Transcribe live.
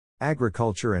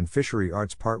Agriculture and Fishery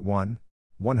Arts Part 1,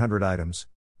 100 items.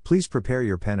 Please prepare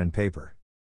your pen and paper.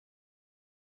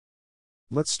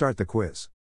 Let's start the quiz.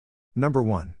 Number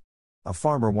 1. A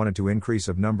farmer wanted to increase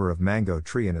of number of mango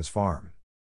tree in his farm.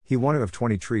 He wanted to have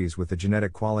 20 trees with the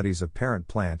genetic qualities of parent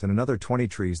plant and another 20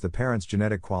 trees the parent's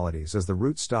genetic qualities as the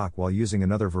root stock while using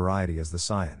another variety as the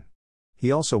scion.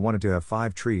 He also wanted to have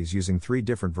 5 trees using 3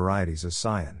 different varieties as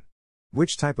scion.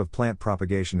 Which type of plant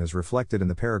propagation is reflected in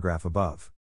the paragraph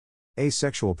above? A.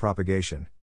 Sexual propagation.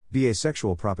 B.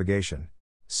 Asexual propagation.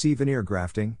 C. Veneer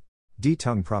grafting. D.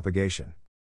 Tongue propagation.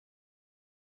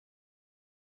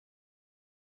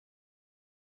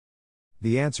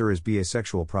 The answer is B.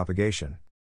 Asexual propagation.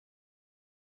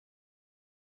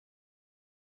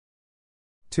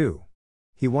 2.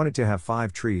 He wanted to have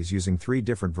 5 trees using 3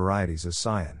 different varieties as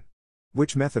scion.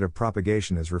 Which method of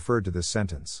propagation is referred to this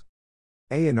sentence?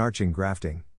 A. Enarching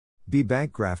grafting. B.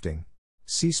 Bank grafting.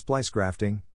 C. Splice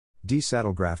grafting. D.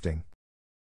 Saddle grafting.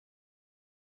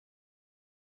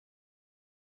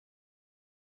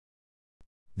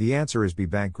 The answer is B.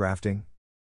 Bank grafting.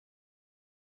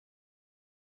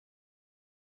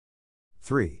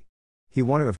 3. He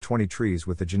wanted to have 20 trees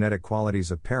with the genetic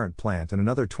qualities of parent plant and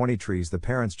another 20 trees the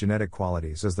parent's genetic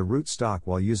qualities as the root stock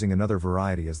while using another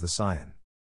variety as the scion.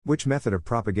 Which method of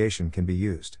propagation can be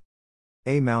used?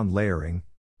 A. Mound layering.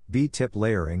 B. Tip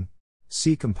layering.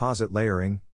 C. Composite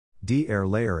layering. D. Air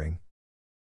layering.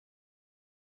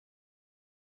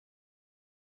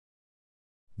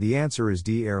 The answer is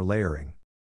D. Air layering.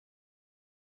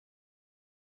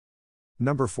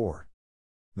 Number 4.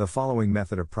 The following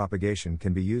method of propagation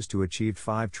can be used to achieve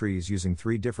 5 trees using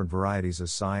 3 different varieties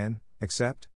as scion,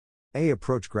 except A.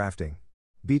 Approach grafting.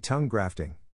 B. Tongue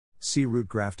grafting. C. Root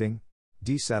grafting.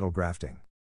 D. Saddle grafting.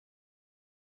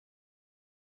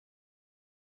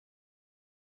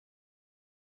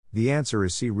 The answer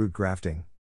is C. Root grafting.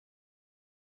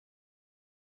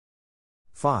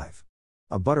 5.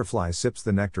 A butterfly sips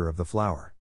the nectar of the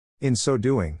flower. In so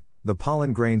doing, the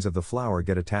pollen grains of the flower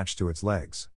get attached to its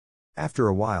legs. After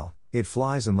a while, it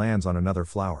flies and lands on another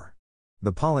flower.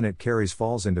 The pollen it carries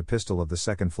falls into pistil of the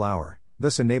second flower,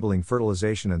 thus enabling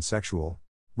fertilization and sexual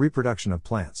reproduction of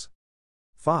plants.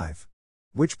 5.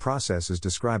 Which process is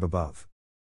described above?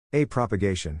 A.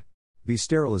 Propagation. B.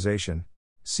 Sterilization.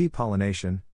 C.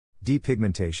 Pollination. D.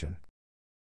 Pigmentation.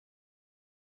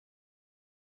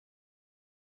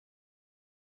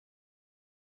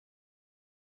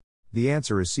 The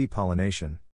answer is C.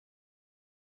 Pollination.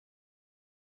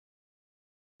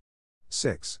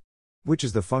 6. Which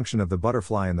is the function of the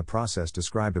butterfly in the process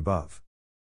described above?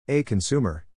 A.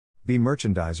 Consumer. B.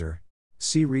 Merchandiser.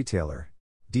 C. Retailer.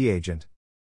 D. Agent.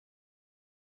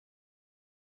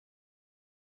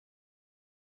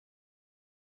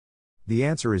 The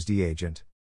answer is D. Agent.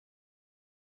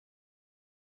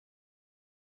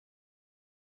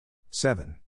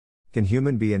 7. Can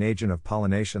human be an agent of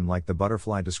pollination like the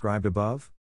butterfly described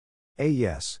above? A.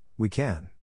 Yes, we can.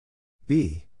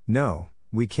 B. No,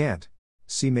 we can't.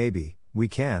 C. Maybe, we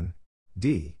can.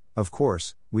 D. Of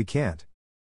course, we can't.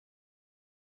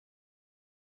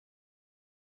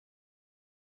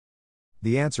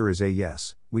 The answer is A.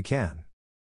 Yes, we can.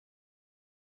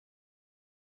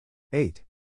 8.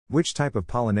 Which type of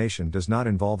pollination does not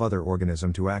involve other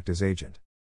organism to act as agent?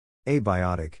 A.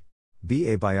 Biotic. B.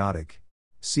 Abiotic.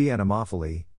 C.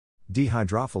 Anemophily. D.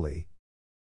 Hydrophily.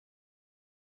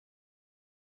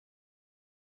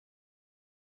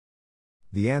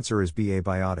 The answer is B.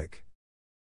 Abiotic.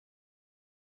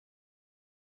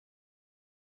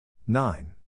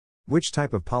 9. Which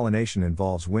type of pollination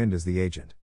involves wind as the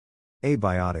agent? A.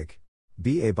 Biotic.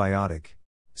 B. Abiotic.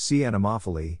 C.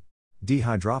 Anemophily. D.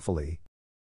 Hydrophily.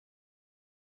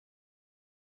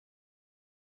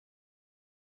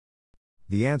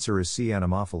 The answer is C.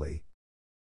 Anemophily.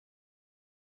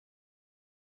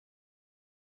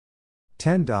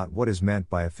 10. What is meant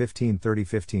by a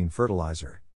 15-30-15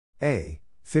 fertilizer? A.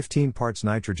 15 parts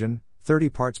nitrogen, 30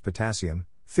 parts potassium,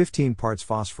 15 parts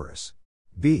phosphorus.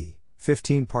 B.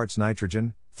 15 parts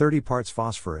nitrogen, 30 parts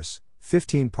phosphorus,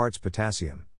 15 parts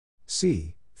potassium.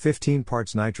 C. 15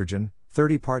 parts nitrogen,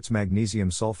 30 parts magnesium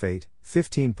sulfate,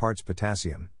 15 parts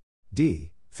potassium.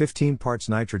 D. 15 parts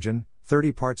nitrogen,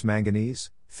 30 parts manganese,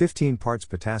 15 parts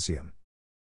potassium.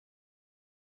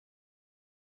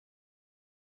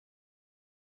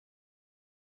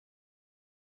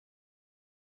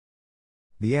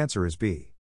 The answer is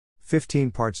B.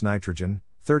 15 parts nitrogen,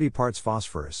 30 parts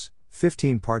phosphorus,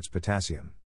 15 parts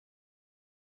potassium.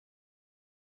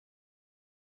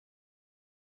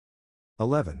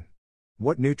 11.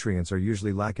 What nutrients are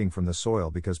usually lacking from the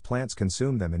soil because plants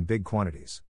consume them in big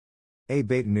quantities? A.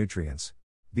 Beta nutrients.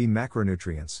 B.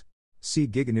 Macronutrients. C.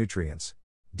 Giganutrients.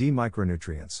 D.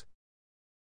 Micronutrients.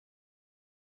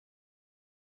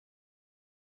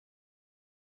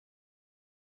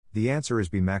 The answer is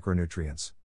B.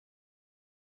 Macronutrients.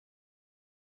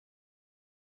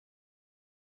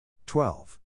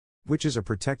 12. Which is a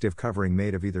protective covering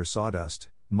made of either sawdust,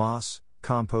 moss,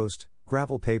 compost,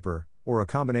 gravel paper, or a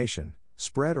combination,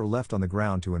 spread or left on the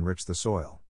ground to enrich the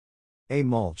soil? A.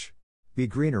 Mulch. B.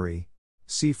 Greenery.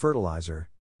 C. Fertilizer.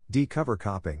 D. Cover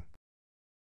cropping.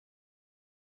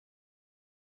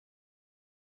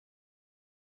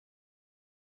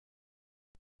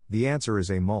 The answer is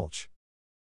A. Mulch.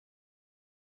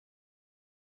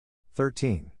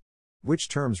 13. Which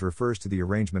terms refers to the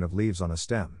arrangement of leaves on a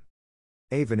stem?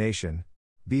 A. Venation.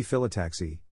 B.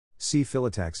 Phyllotaxy. C.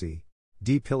 Phyllotaxy.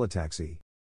 D. Pilotaxy.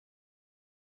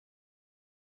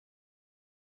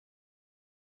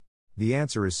 The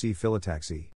answer is C.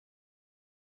 Phyllotaxy.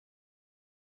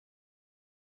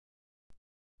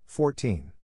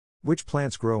 14. Which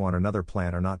plants grow on another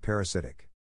plant are not parasitic?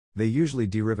 They usually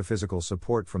derive physical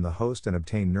support from the host and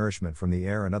obtain nourishment from the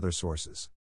air and other sources.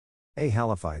 A.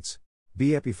 Halophytes.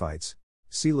 B. Epiphytes.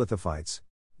 C. Lithophytes.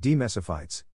 D.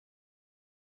 Mesophytes.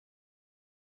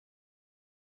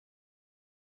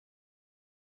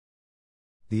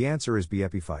 The answer is B.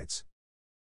 Epiphytes.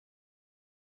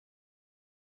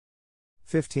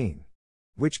 15.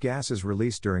 Which gas is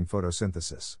released during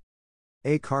photosynthesis?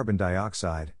 A. Carbon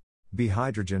dioxide. B.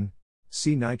 Hydrogen.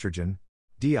 C. Nitrogen.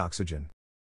 D. Oxygen.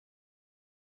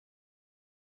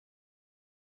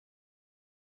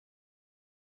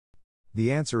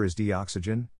 The answer is D.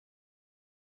 Oxygen.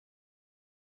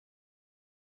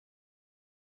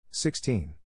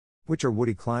 16. Which are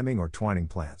woody climbing or twining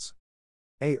plants?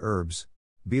 A. Herbs.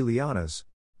 B. Lianas.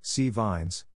 C.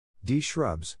 Vines. D.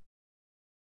 Shrubs.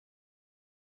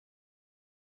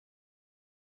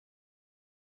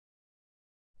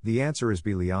 The answer is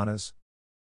B. Lianas.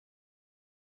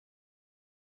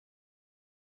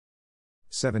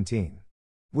 17.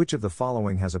 Which of the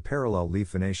following has a parallel leaf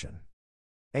venation?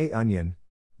 A. Onion.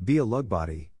 B. A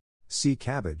lugbody. C.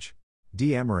 Cabbage.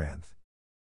 D. Amaranth.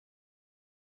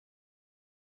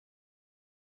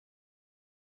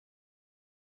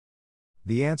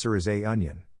 The answer is A.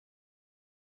 Onion.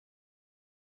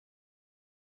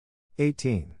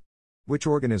 18. Which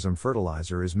organism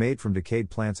fertilizer is made from decayed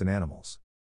plants and animals?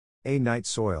 A. Night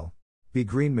soil. B.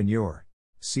 Green manure.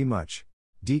 C. Mulch.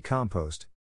 D. Compost.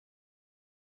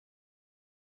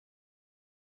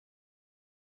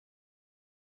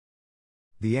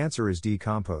 The answer is D.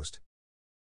 Compost.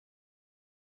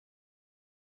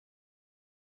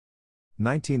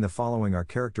 19. The following are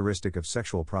characteristic of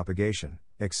sexual propagation,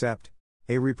 except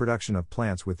A. Reproduction of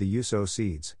plants with the use of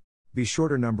seeds. B.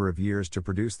 Shorter number of years to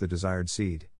produce the desired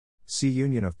seed. C.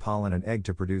 Union of pollen and egg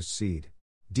to produce seed.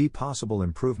 D. Possible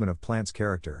improvement of plant's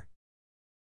character.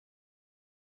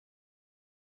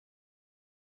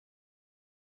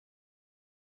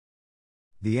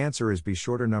 The answer is B.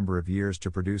 Shorter number of years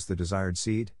to produce the desired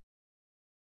seed.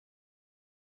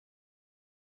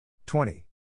 20.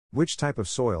 Which type of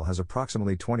soil has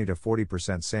approximately 20 to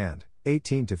 40% sand,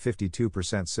 18 to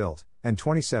 52% silt, and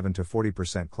 27 to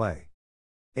 40% clay?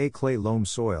 A. Clay loam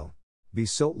soil. B.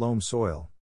 Silt loam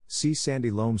soil. C. Sandy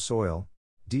loam soil.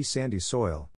 D. Sandy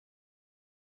soil.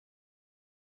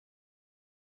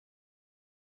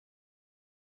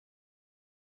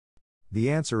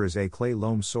 The answer is A. Clay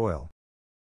loam soil.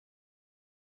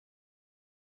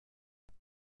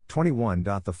 21.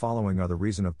 The following are the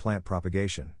reason of plant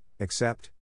propagation,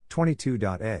 except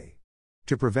 22.A.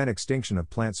 To prevent extinction of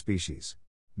plant species.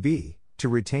 B. To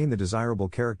retain the desirable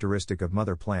characteristic of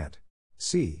mother plant.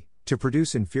 C. To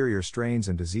produce inferior strains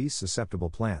and disease-susceptible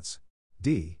plants.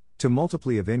 D. To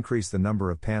multiply of increase the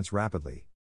number of plants rapidly.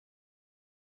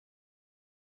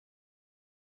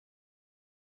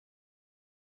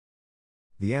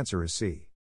 The answer is C.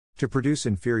 To produce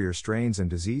inferior strains and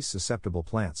disease-susceptible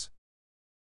plants.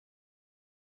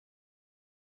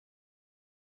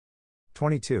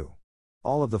 22.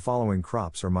 All of the following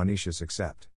crops are monoecious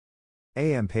except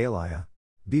A. Ampalaya.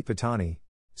 B. Patani.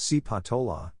 C.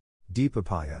 Patola. D.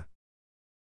 Papaya.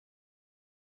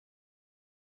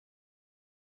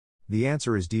 The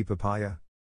answer is D. Papaya.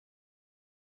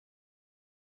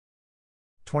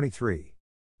 23.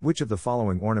 Which of the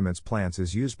following ornaments plants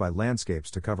is used by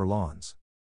landscapes to cover lawns?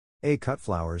 A.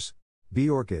 Cutflowers. B.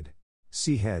 Orchid.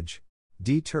 C. Hedge.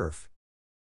 D. Turf.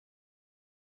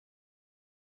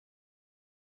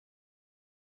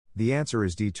 The answer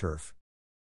is D. Turf.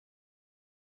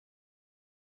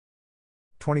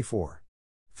 24.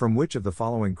 From which of the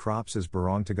following crops is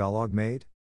Barong Tagalog made?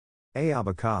 A.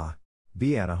 Abaca.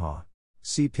 B. Anahaw.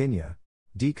 C. Piña.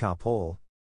 D. Kapol.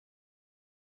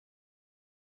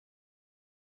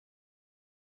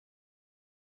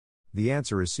 The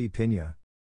answer is C. Piña.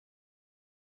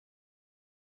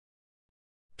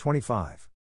 25.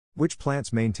 Which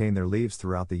plants maintain their leaves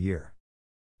throughout the year?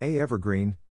 A.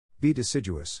 Evergreen, B.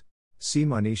 Deciduous, C.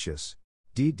 Monoecious,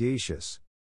 D. Dioecious.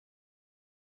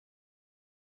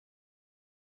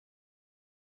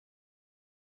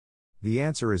 The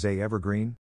answer is A.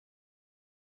 Evergreen.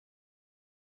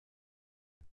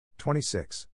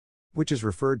 26. Which is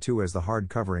referred to as the hard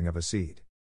covering of a seed?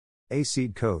 A.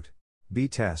 Seed coat, B.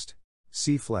 test,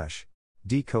 C. flesh,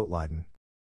 D. cotyledon.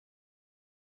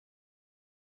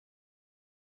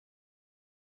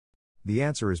 The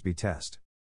answer is B. test.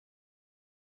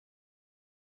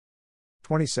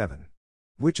 27.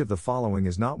 Which of the following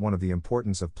is not one of the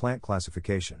importance of plant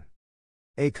classification?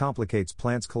 A. Complicates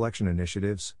plants collection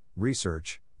initiatives,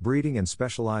 research, breeding and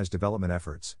specialized development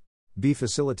efforts. B.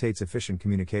 Facilitates efficient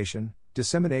communication,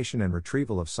 dissemination and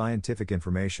retrieval of scientific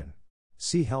information.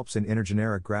 C. Helps in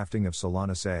intergeneric grafting of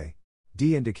Solanaceae.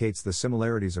 D. Indicates the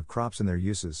similarities of crops and their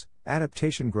uses,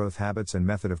 adaptation, growth habits and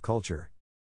method of culture.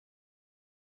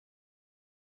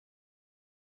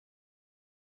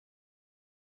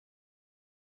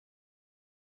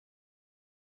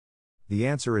 The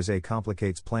answer is A.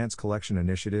 Complicates plants collection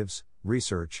initiatives,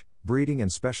 research, breeding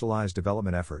and specialized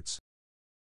development efforts.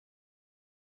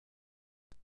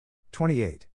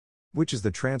 28. Which is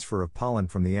the transfer of pollen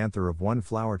from the anther of one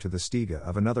flower to the stiga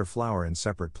of another flower in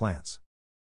separate plants?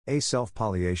 A.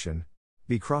 Self-pollination,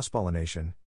 B.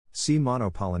 Cross-pollination, C.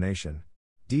 Monopollination,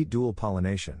 D. Dual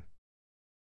pollination.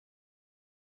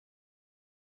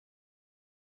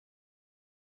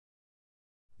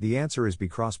 The answer is B.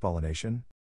 Cross-pollination.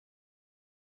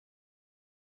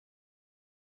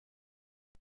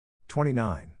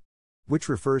 29. Which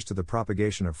refers to the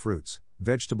propagation of fruits,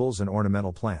 vegetables and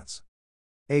ornamental plants?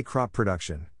 A. Crop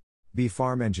production, B.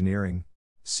 Farm engineering,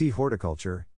 C.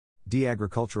 Horticulture, D.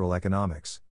 Agricultural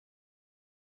economics.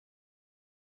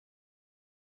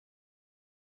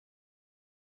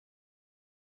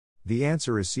 The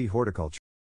answer is C. Horticulture.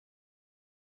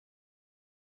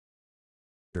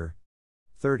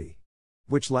 30.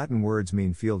 Which Latin words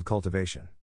mean field cultivation?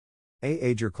 A.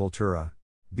 Ager cultura,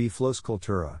 B. Flos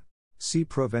cultura, C.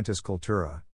 Proventus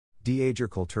cultura, D. Ager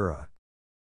cultura.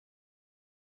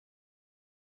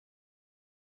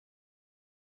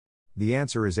 The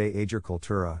answer is A. Ager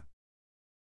cultura.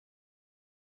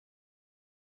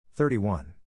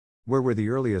 31. Where were the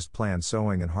earliest planned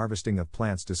sowing and harvesting of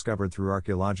plants discovered through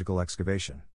archaeological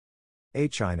excavation? A.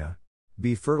 China,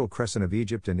 B. Fertile Crescent of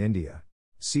Egypt and India,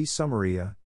 C.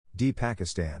 Sumeria, D.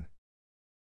 Pakistan.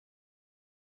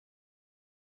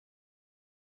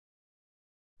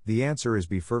 The answer is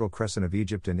B. Fertile Crescent of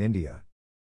Egypt and India.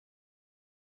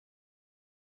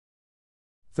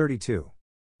 32.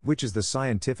 Which is the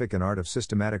scientific and art of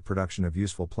systematic production of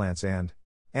useful plants and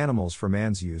animals for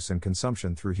man's use and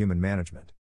consumption through human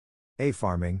management? A.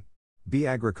 Farming, B.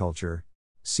 Agriculture,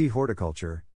 C.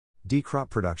 Horticulture, D.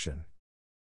 Crop production.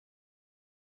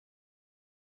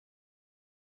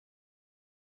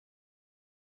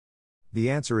 The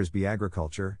answer is B.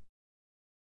 Agriculture.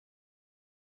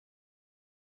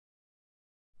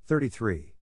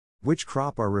 33. Which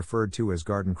crop are referred to as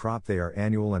garden crop? They are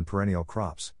annual and perennial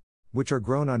crops, which are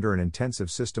grown under an intensive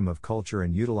system of culture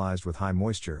and utilized with high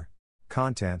moisture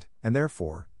content, and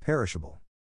therefore, perishable.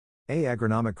 A.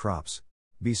 Agronomic crops,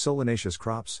 B. Solanaceous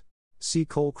crops, C.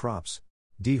 Cole crops,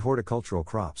 D. Horticultural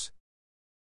crops.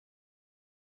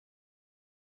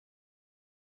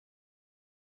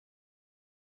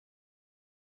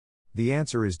 The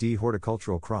answer is D.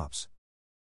 Horticultural crops.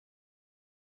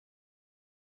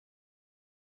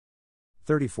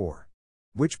 34.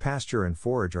 Which pasture and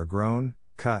forage are grown,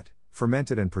 cut,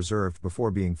 fermented and preserved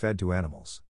before being fed to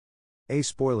animals? A.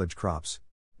 Spoilage crops,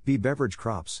 B. Beverage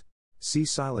crops, C.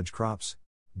 Silage crops,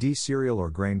 D. Cereal or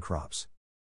grain crops.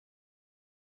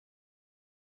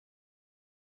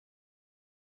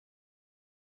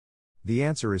 The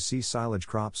answer is C. Silage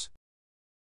crops.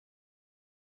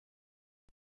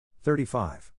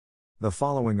 35. The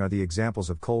following are the examples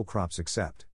of cole crops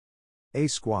except A.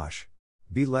 Squash,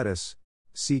 B. Lettuce,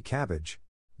 C. Cabbage,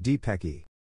 D. Pecky.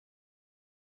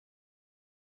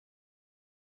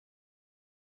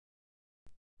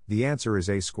 The answer is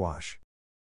A. Squash.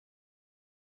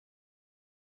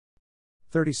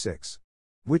 36.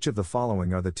 Which of the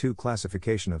following are the two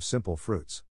classification of simple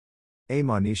fruits? A.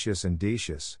 Monoecious and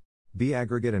dioecious, B.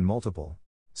 Aggregate and multiple,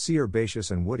 C. Herbaceous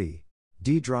and woody,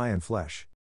 D. Dry and flesh.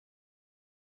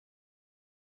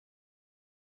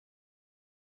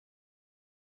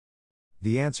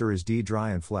 The answer is D.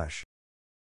 Dry and flesh.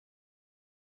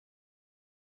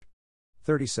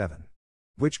 37.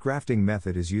 Which grafting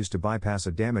method is used to bypass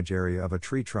a damage area of a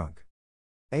tree trunk?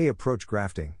 A. Approach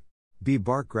grafting. B.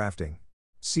 Bark grafting.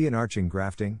 C. Enarching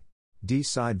grafting. D.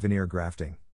 Side veneer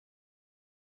grafting.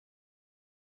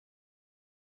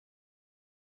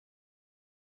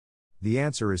 The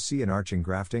answer is C. Enarching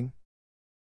grafting.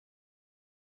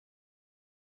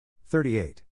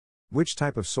 38. Which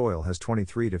type of soil has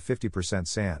 23 to 50%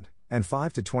 sand, and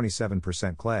 5 to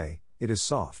 27% clay? It is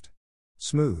soft,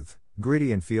 smooth,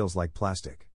 gritty and feels like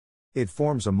plastic. It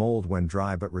forms a mold when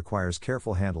dry but requires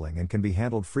careful handling and can be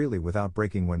handled freely without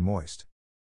breaking when moist.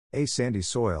 A. Sandy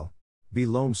soil. B.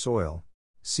 Loam soil.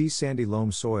 C. Sandy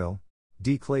loam soil.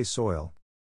 D. Clay soil.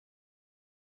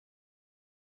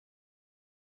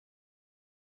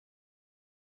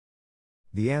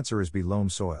 The answer is B. Loam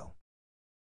soil.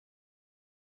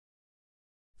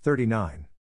 39.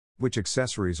 Which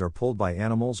accessories are pulled by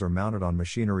animals or mounted on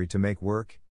machinery to make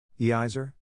work?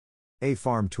 Either A.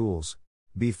 Farm tools.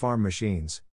 B. Farm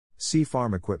machines. C.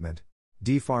 Farm equipment.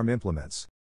 D. Farm implements.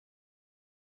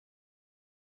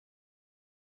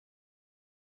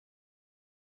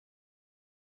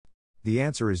 The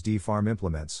answer is D. Farm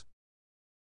implements.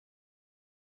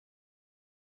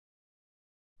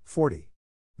 40.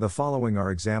 The following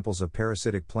are examples of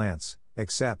parasitic plants,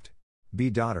 except B.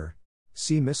 Dodder.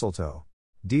 C. Mistletoe.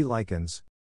 D. Lichens.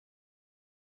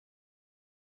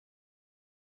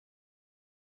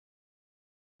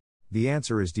 The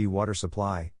answer is D. Water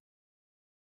supply.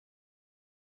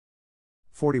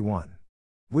 41.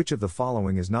 Which of the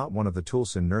following is not one of the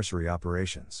tools in nursery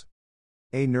operations?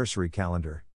 A. Nursery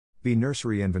calendar. B.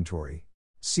 Nursery inventory.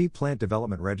 C. Plant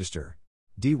development register.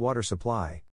 D. Water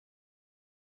supply.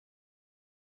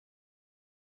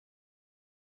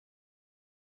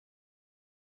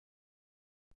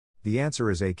 The answer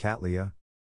is A. Cattleya.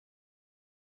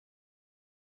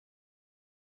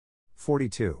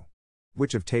 42.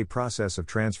 Which of Tay process of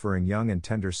transferring young and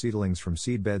tender seedlings from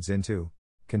seedbeds into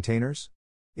containers?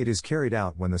 It is carried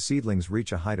out when the seedlings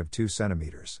reach a height of 2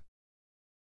 centimeters.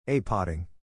 A. Potting.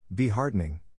 B.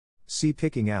 Hardening. C.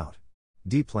 Picking out.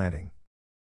 D. Planting.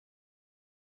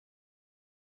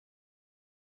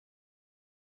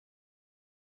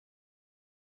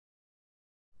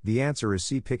 The answer is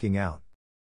C. Picking out.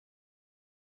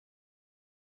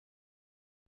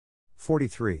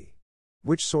 43.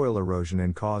 Which soil erosion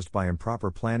is caused by improper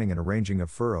planning and arranging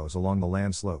of furrows along the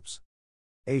land slopes?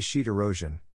 A. Sheet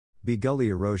erosion. B. Gully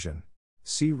erosion.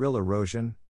 C. Rill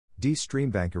erosion. D.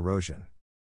 Streambank erosion.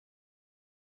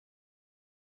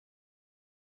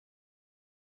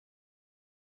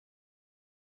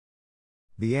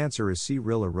 The answer is C.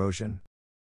 Rill erosion.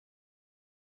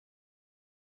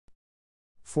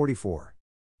 44.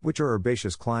 Which are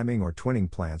herbaceous climbing or twinning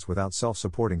plants without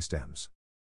self-supporting stems?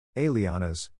 A.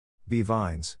 Lianas. B.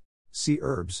 Vines. C.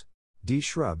 Herbs. D.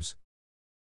 Shrubs.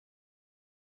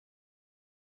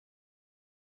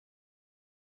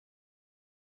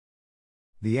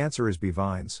 The answer is B.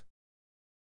 Vines.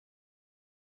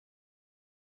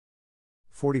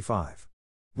 45.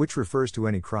 Which refers to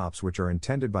any crops which are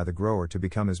intended by the grower to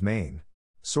become his main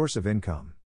source of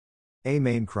income? A.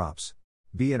 Main crops.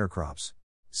 B. Intercrops.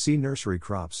 C. Nursery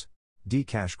crops. D.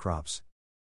 Cash crops.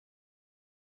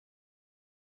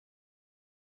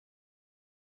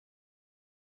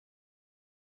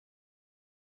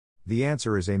 The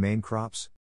answer is A. Main crops.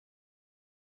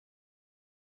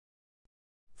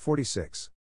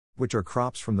 46. Which are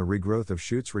crops from the regrowth of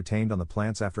shoots retained on the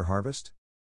plants after harvest?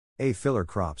 A. Filler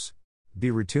crops. B.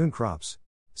 Retoon crops.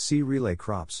 C. Relay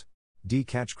crops. D.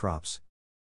 Catch crops.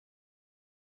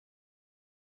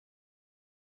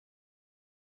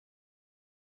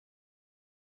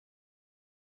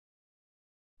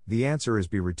 The answer is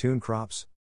B. Retoon crops.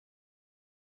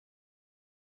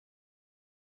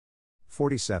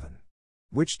 47.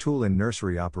 Which tool in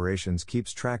nursery operations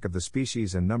keeps track of the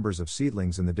species and numbers of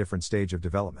seedlings in the different stage of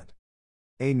development?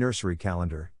 A. Nursery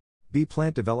calendar. B.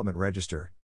 Plant development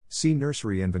register. C.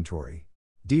 Nursery inventory.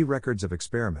 D. Records of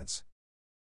experiments.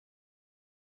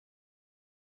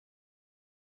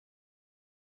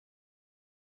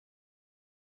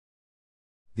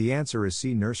 The answer is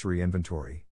C. Nursery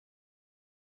inventory.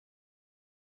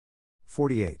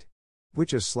 48.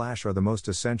 Which is / are the most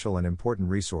essential and important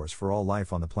resource for all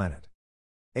life on the planet?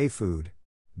 A. Food.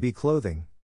 B. Clothing.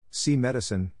 C.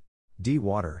 Medicine. D.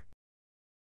 Water.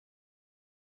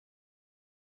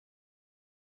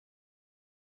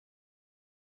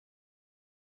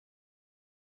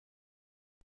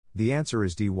 The answer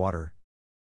is D. Water.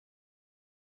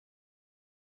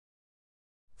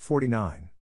 49.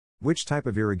 Which type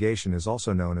of irrigation is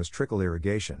also known as trickle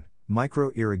irrigation,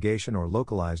 micro-irrigation or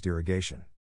localized irrigation?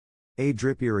 A.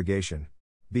 Drip irrigation.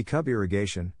 B. Cub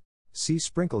irrigation. C.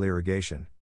 Sprinkle irrigation.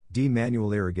 D.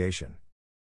 Manual irrigation.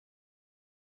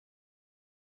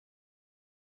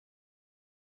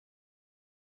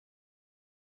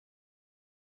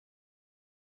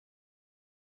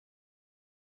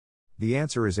 The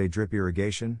answer is A. Drip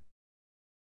irrigation.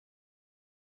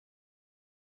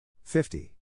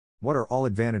 50. What are all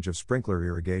advantage of sprinkler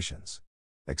irrigations?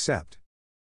 Except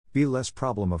B. Less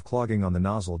problem of clogging on the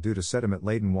nozzle due to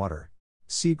sediment-laden water.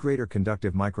 C. Greater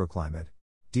conductive microclimate.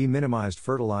 D. Minimized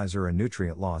fertilizer and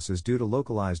nutrient loss is due to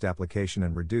localized application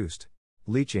and reduced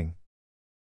leaching.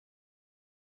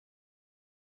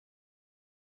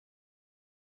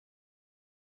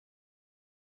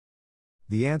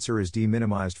 The answer is D.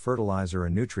 Minimized fertilizer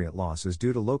and nutrient loss is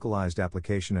due to localized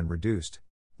application and reduced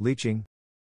leaching.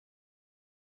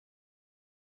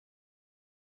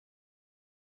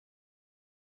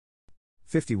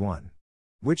 51.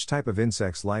 Which type of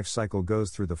insect's life cycle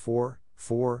goes through the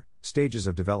four stages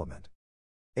of development?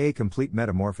 A. Complete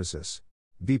metamorphosis.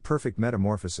 B. Perfect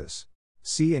metamorphosis.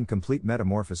 C. Incomplete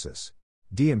metamorphosis.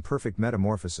 D. Imperfect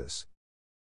metamorphosis.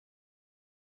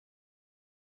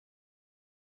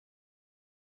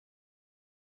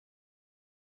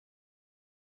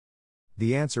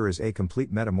 The answer is A.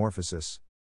 Complete metamorphosis.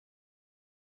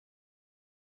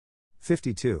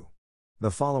 52. The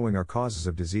following are causes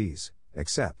of disease,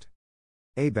 except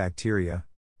A. Bacteria.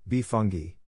 B.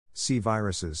 Fungi. C.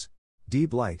 Viruses. D.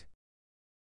 Blight.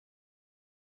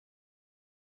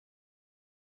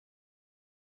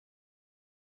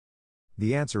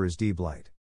 The answer is D.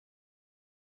 Blight.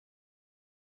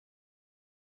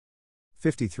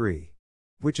 53.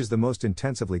 Which is the most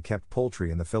intensively kept poultry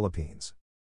in the Philippines?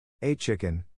 A.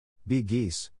 Chicken. B.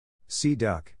 Geese. C.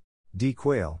 Duck. D.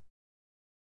 Quail.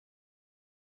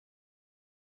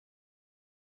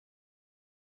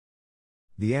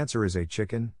 The answer is A.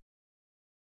 Chicken.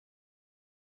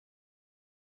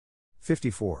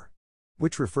 54.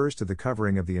 Which refers to the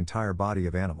covering of the entire body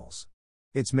of animals.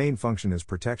 Its main function is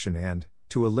protection and,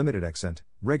 to a limited extent,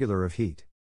 regular of heat.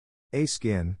 A.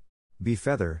 Skin. B.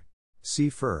 Feather.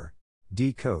 C. Fur.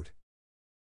 D. Coat.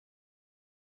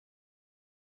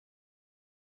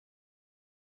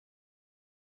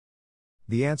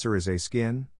 The answer is A.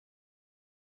 Skin.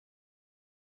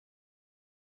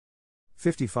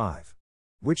 55.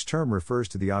 Which term refers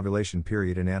to the ovulation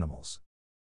period in animals?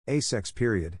 A. Sex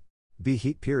period. B.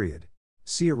 Heat period.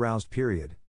 C. Aroused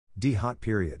period. D. Hot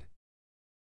period.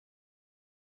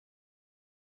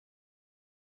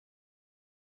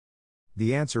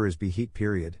 The answer is B. Heat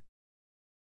period.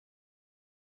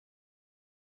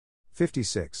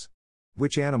 56.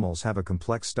 Which animals have a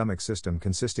complex stomach system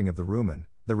consisting of the rumen,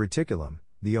 the reticulum,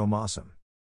 the omasum,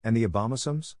 and the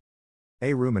abomasums?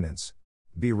 A. Ruminants.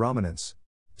 B. Ruminants.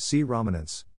 C.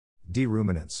 Ruminants. D.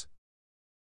 Ruminants.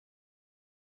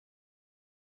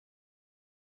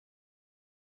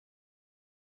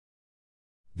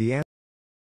 The answer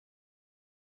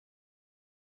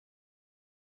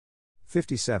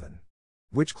 57.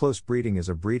 Which close breeding is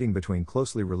a breeding between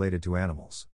closely related to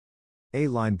animals? A.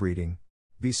 Line breeding.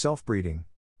 B. Self-breeding.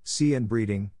 C.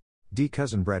 Inbreeding. D.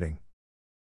 Cousin breeding.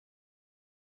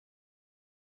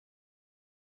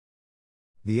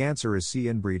 The answer is C.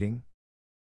 Inbreeding.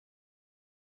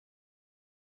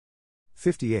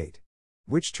 58.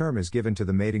 Which term is given to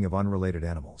the mating of unrelated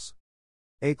animals?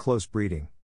 A. Close breeding.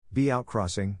 B.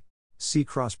 Outcrossing. C.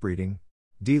 Crossbreeding.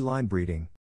 D. Line breeding.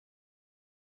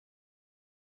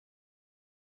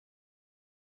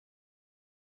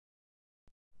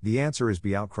 The answer is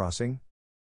B. Outcrossing.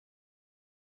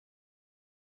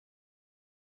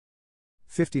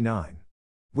 59.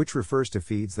 Which refers to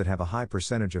feeds that have a high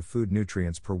percentage of food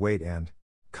nutrients per weight and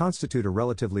constitute a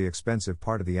relatively expensive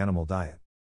part of the animal diet?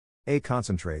 A.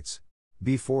 Concentrates.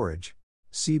 B. Forage.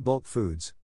 C. Bulk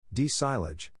foods. D.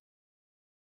 Silage.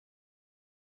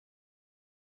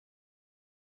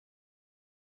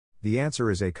 The answer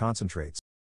is A. Concentrates.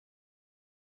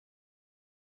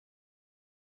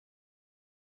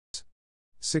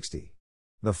 60.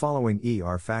 The following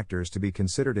are factors to be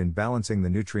considered in balancing the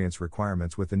nutrients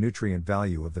requirements with the nutrient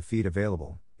value of the feed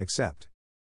available, except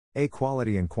A.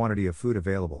 Quality and quantity of food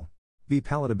available. B.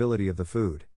 Palatability of the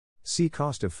food. C.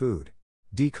 Cost of food.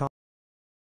 D. Cost.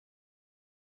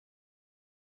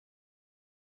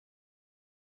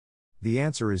 The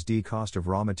answer is D. Cost of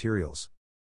raw materials.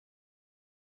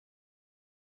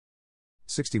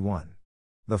 61.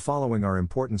 The following are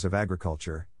importance of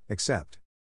agriculture, except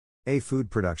A. Food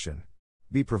production.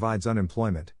 B. Provides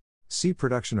unemployment. C.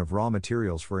 Production of raw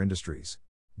materials for industries.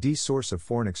 D. Source of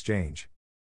foreign exchange.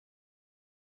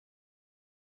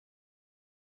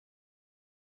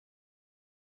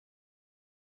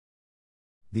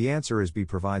 The answer is B.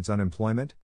 Provides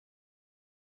unemployment.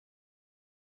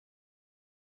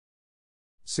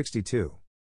 62.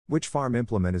 Which farm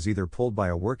implement is either pulled by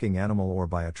a working animal or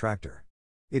by a tractor?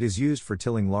 It is used for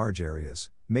tilling large areas,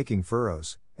 making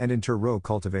furrows, and inter-row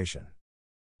cultivation.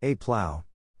 A. Plow,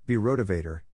 B.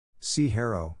 Rotavator, C.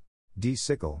 Harrow, D.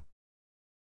 Sickle.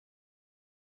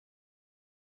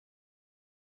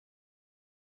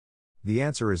 The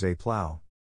answer is A. Plow.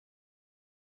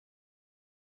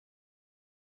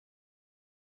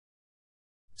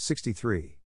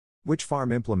 63. Which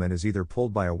farm implement is either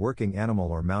pulled by a working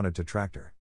animal or mounted to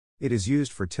tractor? It is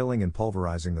used for tilling and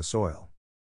pulverizing the soil.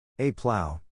 A.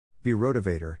 Plow, B.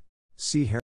 Rotavator, C.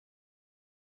 Harrow.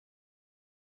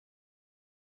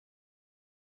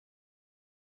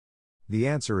 The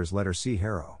answer is letter C.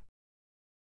 Harrow.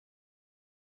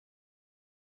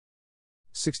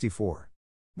 64.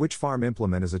 Which farm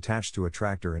implement is attached to a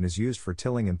tractor and is used for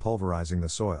tilling and pulverizing the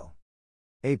soil?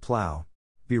 A. Plow,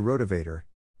 B. Rotavator,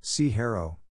 C.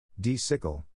 Harrow, D.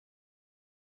 Sickle.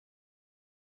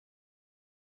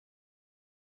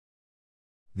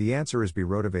 The answer is B.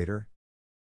 Rotavator.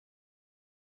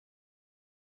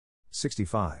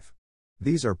 65.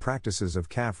 These are practices of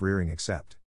calf rearing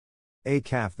except A.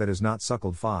 Calf that is not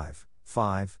suckled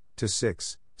 5 to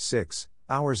 6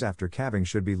 hours after calving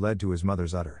should be led to his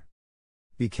mother's udder.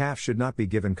 B. Calf should not be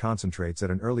given concentrates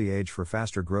at an early age for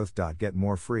faster growth. Get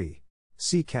more free.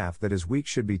 C. Calf that is weak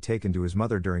should be taken to his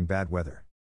mother during bad weather.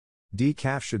 D.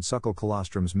 Calf should suckle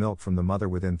colostrum's milk from the mother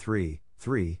within 3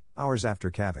 hours after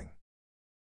calving.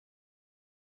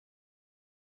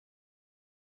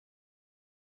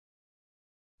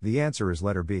 The answer is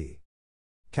letter B.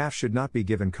 Calf should not be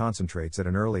given concentrates at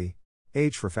an early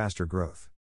age for faster growth.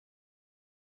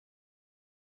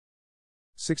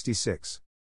 66.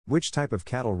 Which type of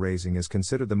cattle raising is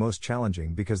considered the most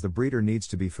challenging because the breeder needs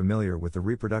to be familiar with the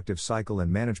reproductive cycle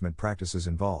and management practices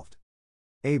involved?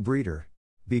 A. Breeder,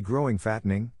 B. Growing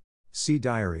fattening, C.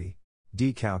 Dairy,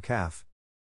 D. Cow-calf.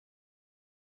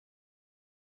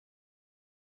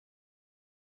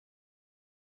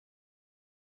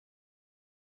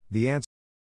 The answer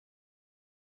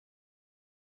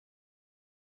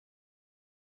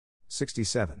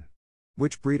 67.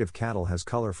 Which breed of cattle has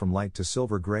color from light to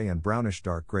silver gray and brownish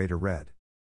dark gray to red?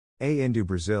 A. Indu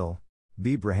Brazil,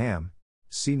 B. Braham,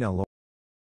 C. Nelore.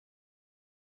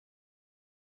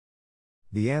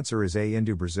 The answer is A.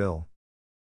 Indu Brazil.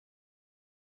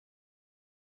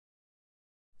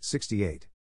 68.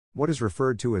 What is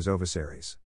referred to as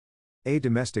ovisaries? A.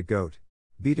 Domestic goat,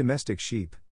 B. Domestic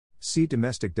sheep, C.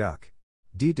 Domestic duck,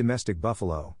 D. Domestic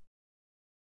buffalo.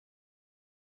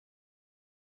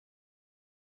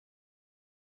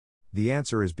 The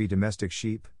answer is B. Domestic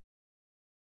sheep.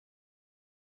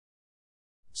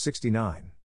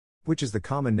 69. Which is the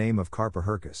common name of Carpa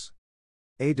hircus?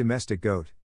 A. Domestic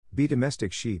goat, B.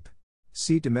 Domestic sheep,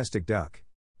 C. Domestic duck,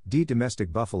 D.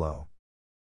 Domestic buffalo.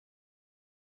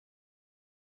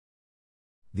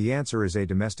 The answer is A.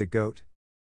 Domestic goat.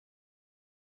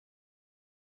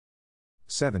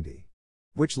 70.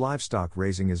 Which livestock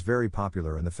raising is very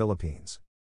popular in the Philippines?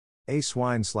 A.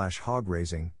 Swine/hog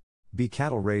raising, B.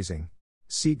 Cattle raising,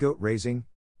 C. Goat raising,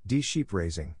 D. Sheep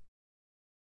raising.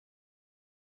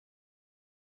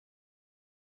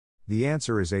 The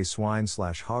answer is A.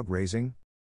 Swine/hog raising.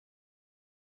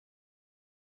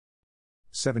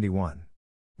 71.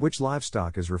 Which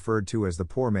livestock is referred to as the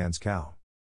poor man's cow?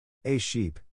 A.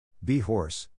 Sheep, B.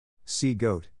 Horse, C.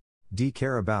 Goat, D.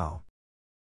 Carabao.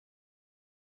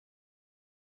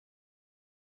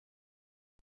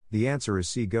 The answer is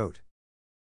C. Goat.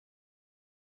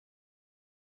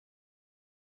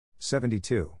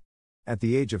 72. At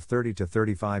the age of 30 to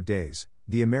 35 days,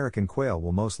 the American quail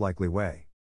will most likely weigh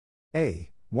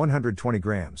A. 120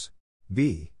 grams,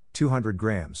 B. 200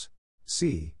 grams,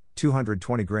 C.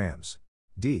 220 grams,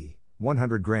 D.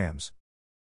 100 grams.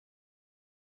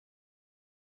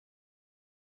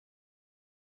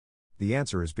 The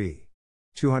answer is B.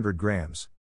 200 grams.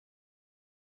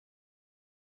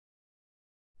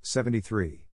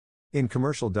 73. In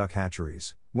commercial duck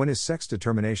hatcheries, when is sex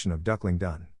determination of duckling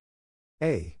done?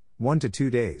 A. 1 to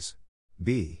 2 days,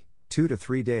 B. 2 to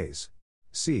 3 days,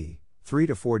 C. 3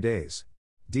 to 4 days,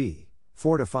 D.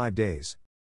 4 to 5 days.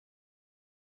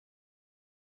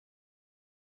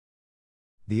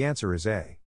 The answer is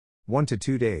A. 1 to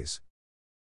 2 days.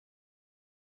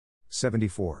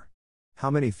 74. How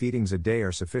many feedings a day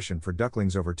are sufficient for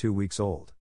ducklings over 2 weeks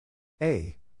old?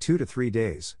 A. 2 to 3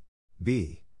 days,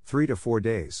 B. 3 to 4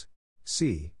 days,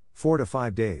 C. 4 to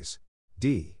 5 days,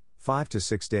 D. 5 to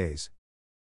 6 days.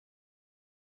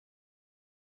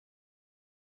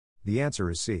 The answer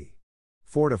is C.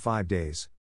 4 to 5 days.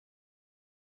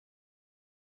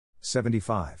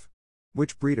 75.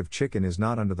 Which breed of chicken is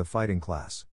not under the fighting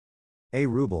class? A.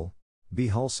 Rubel, B.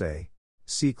 Hulsey,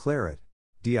 C. Claret,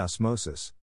 D.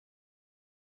 Osmosis.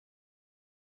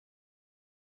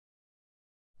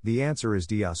 The answer is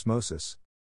D. Osmosis.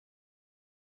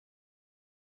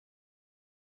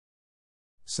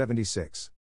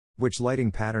 76. Which lighting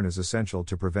pattern is essential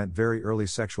to prevent very early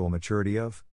sexual maturity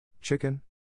of chicken?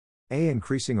 A.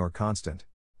 Increasing or constant.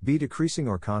 B. Decreasing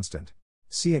or constant.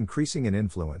 C. Increasing in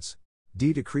influence.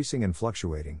 D. Decreasing and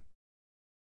fluctuating.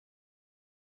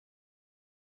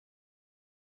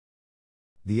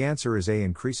 The answer is A.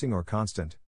 Increasing or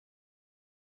constant.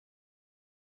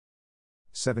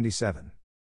 77.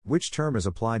 Which term is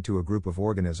applied to a group of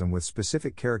organism with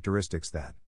specific characteristics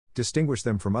that distinguish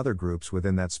them from other groups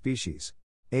within that species?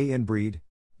 A. Inbreed.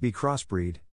 B.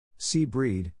 Crossbreed. C.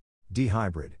 Breed. D.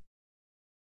 Hybrid.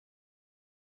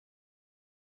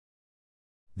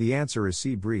 The answer is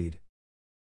C. Breed.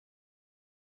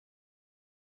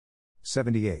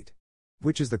 78.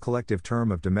 Which is the collective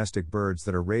term of domestic birds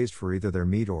that are raised for either their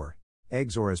meat or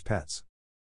eggs or as pets?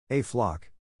 A. Flock.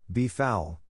 B.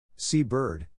 Fowl. C.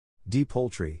 Bird. D.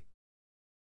 Poultry.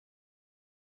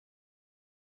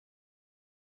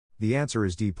 The answer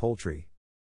is D. Poultry.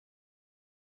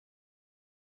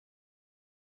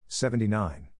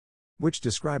 79. Which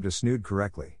described a snood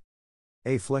correctly?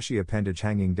 A. Fleshy appendage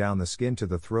hanging down the skin to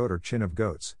the throat or chin of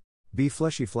goats. B.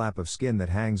 Fleshy flap of skin that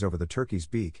hangs over the turkey's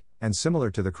beak, and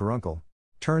similar to the caruncle,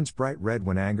 turns bright red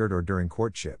when angered or during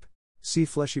courtship. C.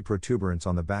 Fleshy protuberance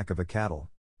on the back of a cattle.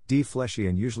 D. Fleshy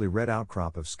and usually red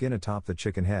outcrop of skin atop the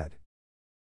chicken head.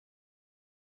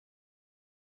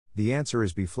 The answer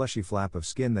is B. Fleshy flap of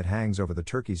skin that hangs over the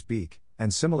turkey's beak,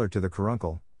 and similar to the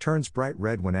caruncle, turns bright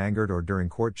red when angered or during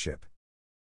courtship.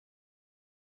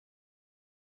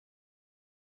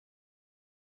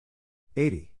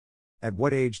 80. At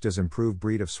what age does improved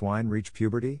breed of swine reach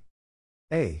puberty?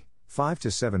 A. 5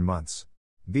 to 7 months.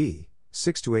 B.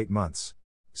 6 to 8 months.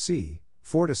 C.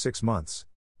 4 to 6 months.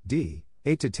 D.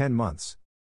 8 to 10 months.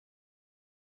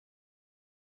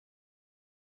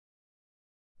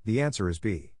 The answer is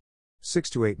B.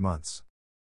 6 to 8 months.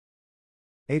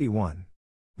 81.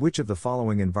 Which of the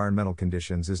following environmental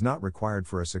conditions is not required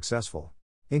for a successful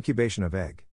incubation of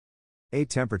egg? A.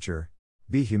 Temperature.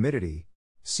 B. Humidity.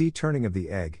 C. Turning of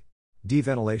the egg. D.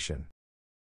 Ventilation.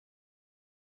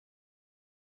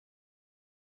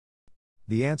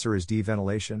 The answer is D.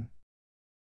 Ventilation.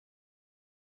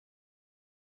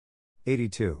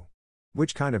 82.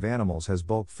 Which kind of animals has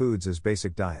bulk foods as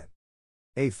basic diet?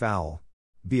 A. Fowl.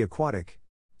 B. Aquatic.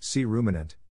 C.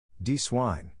 Ruminant. D.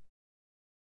 Swine.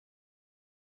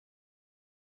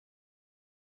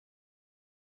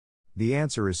 The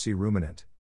answer is C. Ruminant.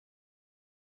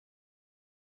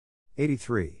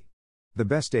 83. The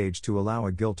best age to allow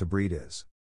a gilt to breed is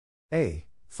A.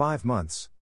 5 months.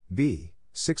 B.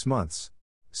 6 months.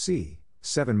 C.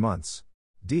 7 months.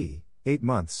 D. 8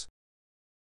 months.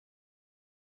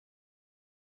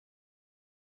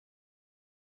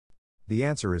 The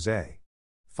answer is A.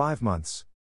 5 months.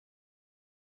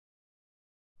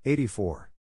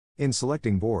 84. In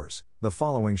selecting boars, the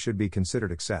following should be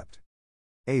considered except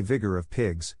A. Vigor of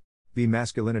pigs. B.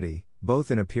 Masculinity, both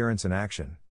in appearance and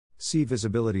action. C.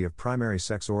 Visibility of primary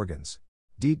sex organs.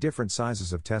 D. Different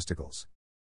sizes of testicles.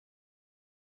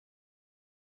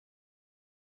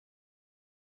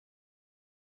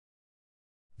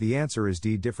 The answer is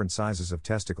D. Different sizes of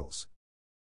testicles.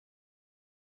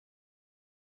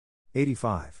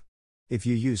 85. If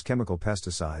you use chemical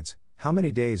pesticides, how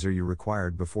many days are you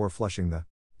required before flushing the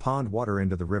pond water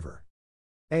into the river?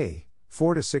 A.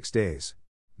 4 to 6 days.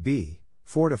 B.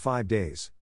 4 to 5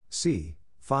 days. C.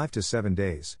 5 to 7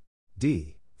 days.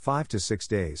 D. 5 to 6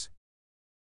 days.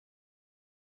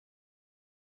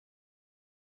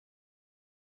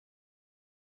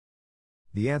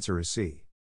 The answer is C.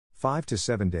 5 to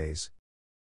 7 days.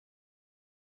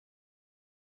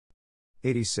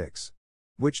 86.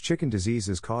 Which chicken disease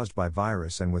is caused by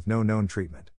virus and with no known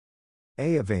treatment?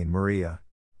 A. Avane Maria.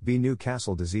 B.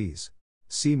 Newcastle disease.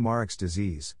 C. Marek's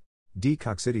disease. D.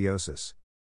 Coccidiosis.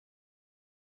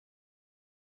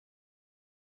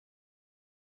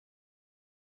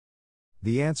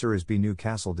 The answer is B.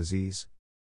 Newcastle disease.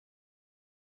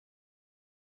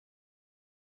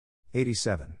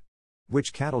 87.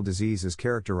 Which cattle disease is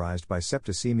characterized by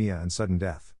septicemia and sudden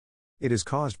death? It is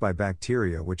caused by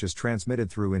bacteria which is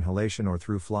transmitted through inhalation or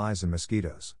through flies and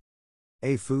mosquitoes.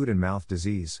 A. Food and mouth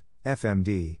disease,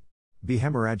 FMD. B.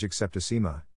 Hemorrhagic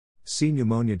septicemia. C.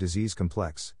 Pneumonia disease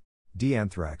complex. D.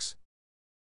 Anthrax.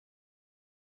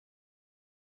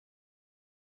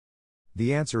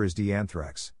 The answer is D.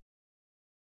 Anthrax.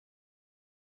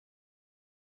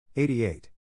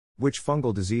 88. Which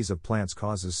fungal disease of plants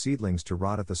causes seedlings to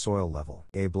rot at the soil level?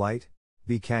 A. Blight.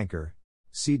 B. Canker.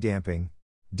 C. Damping.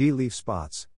 D. Leaf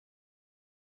spots.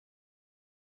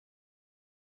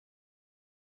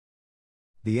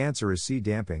 The answer is C.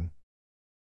 Damping.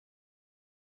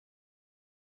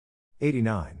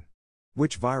 89.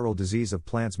 Which viral disease of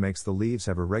plants makes the leaves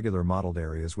have irregular mottled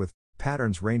areas with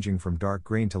patterns ranging from dark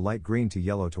green to light green to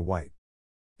yellow to white?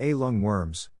 A.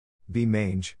 Lungworms, B.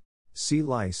 mange, C.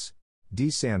 lice, D.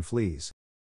 sand fleas.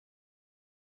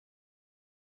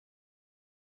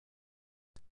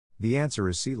 The answer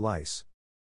is C. lice.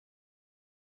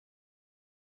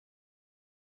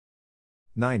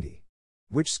 90.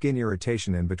 Which skin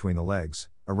irritation in between the legs,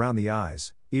 around the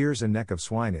eyes, ears and neck of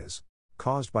swine is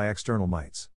caused by external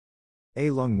mites? A.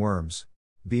 lungworms,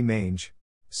 B. mange,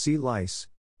 C. lice,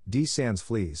 D. sand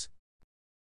fleas.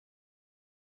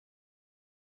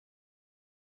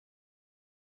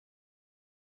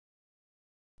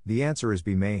 The answer is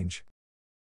B. mange.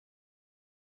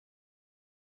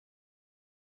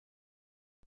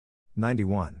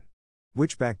 91.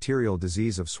 Which bacterial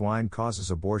disease of swine causes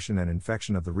abortion and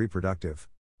infection of the reproductive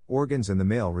organs in the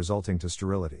male resulting to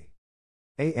sterility?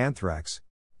 A. anthrax,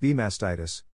 B.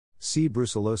 mastitis, C.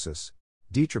 brucellosis,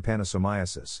 D.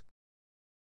 trypanosomiasis.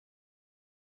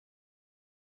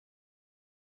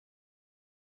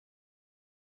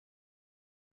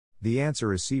 The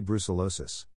answer is C.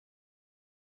 brucellosis.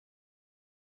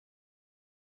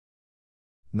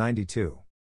 92.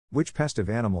 Which pest of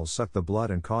animals suck the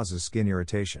blood and causes skin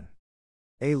irritation?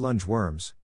 A.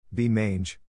 lungeworms, B.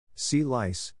 mange, C.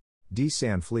 lice, D.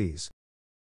 sand fleas.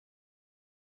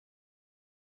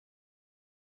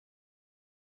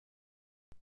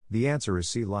 The answer is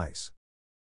C. lice.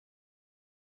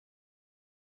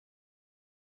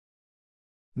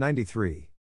 93.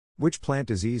 Which plant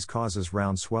disease causes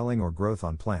round swelling or growth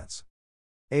on plants?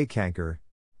 A. canker,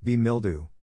 B. mildew,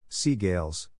 C.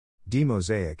 gales, D.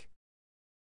 mosaic.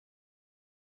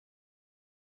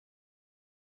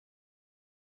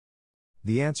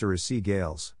 The answer is C.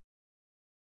 gales.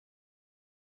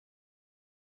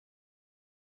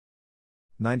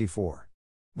 94.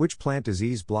 Which plant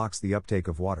disease blocks the uptake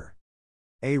of water?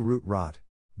 A. root rot,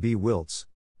 B. wilts,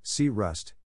 C.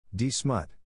 rust, D. smut.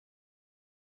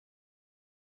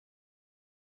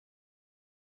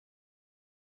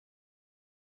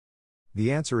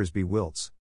 The answer is B.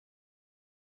 wilts.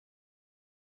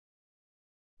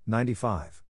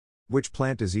 95. Which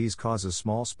plant disease causes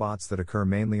small spots that occur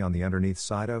mainly on the underneath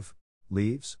side of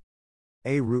leaves?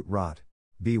 A. root rot,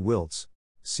 B. wilts,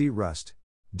 C. rust,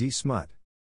 D. smut.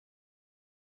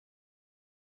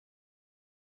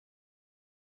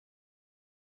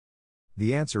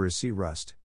 The answer is C.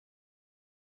 rust.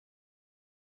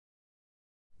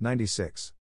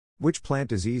 96. Which plant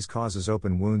disease causes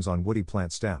open wounds on woody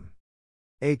plant stem?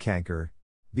 A. canker,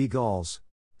 B. galls,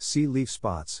 C. leaf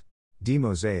spots, D.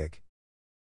 mosaic.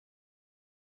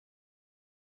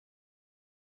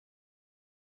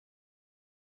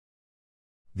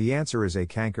 The answer is A.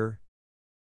 canker.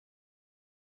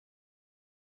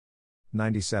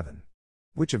 97.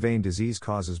 Which a vein disease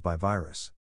causes by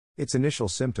virus? Its initial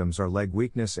symptoms are leg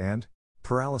weakness and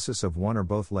paralysis of one or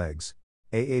both legs.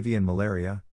 A. avian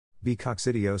malaria, B.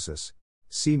 coccidiosis,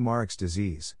 C. Marek's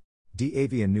disease, D.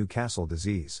 avian Newcastle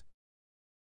disease.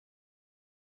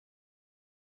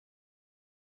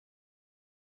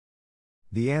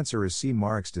 The answer is C.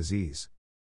 Marek's disease.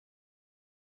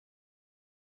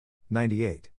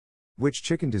 98. Which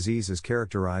chicken disease is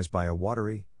characterized by a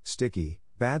watery, sticky,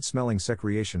 bad-smelling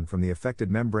secretion from the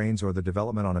affected membranes or the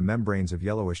development on a membranes of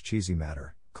yellowish cheesy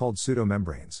matter, called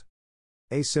pseudomembranes?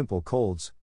 A. simple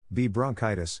colds, B.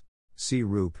 bronchitis, C.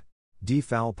 roup, D.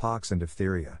 fowl pox and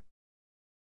diphtheria.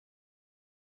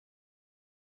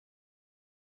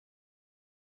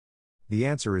 The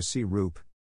answer is C. roup.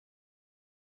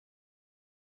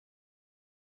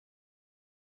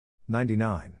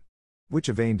 99. Which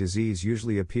a vein disease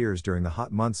usually appears during the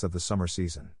hot months of the summer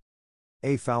season?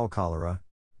 A. fowl cholera,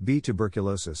 B.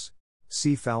 tuberculosis,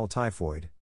 C. fowl typhoid,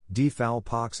 D. fowl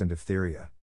pox and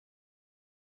diphtheria.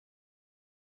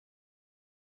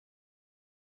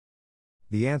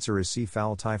 The answer is C.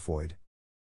 fowl typhoid.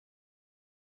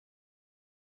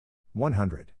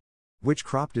 100. Which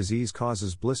crop disease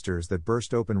causes blisters that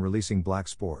burst open releasing black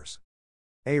spores?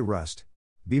 A. rust,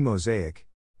 B. mosaic,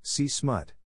 C.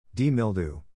 smut, D.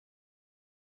 mildew.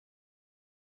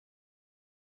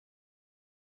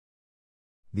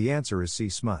 The answer is C.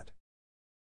 smut.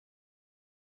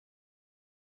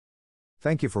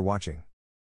 Thank you for watching.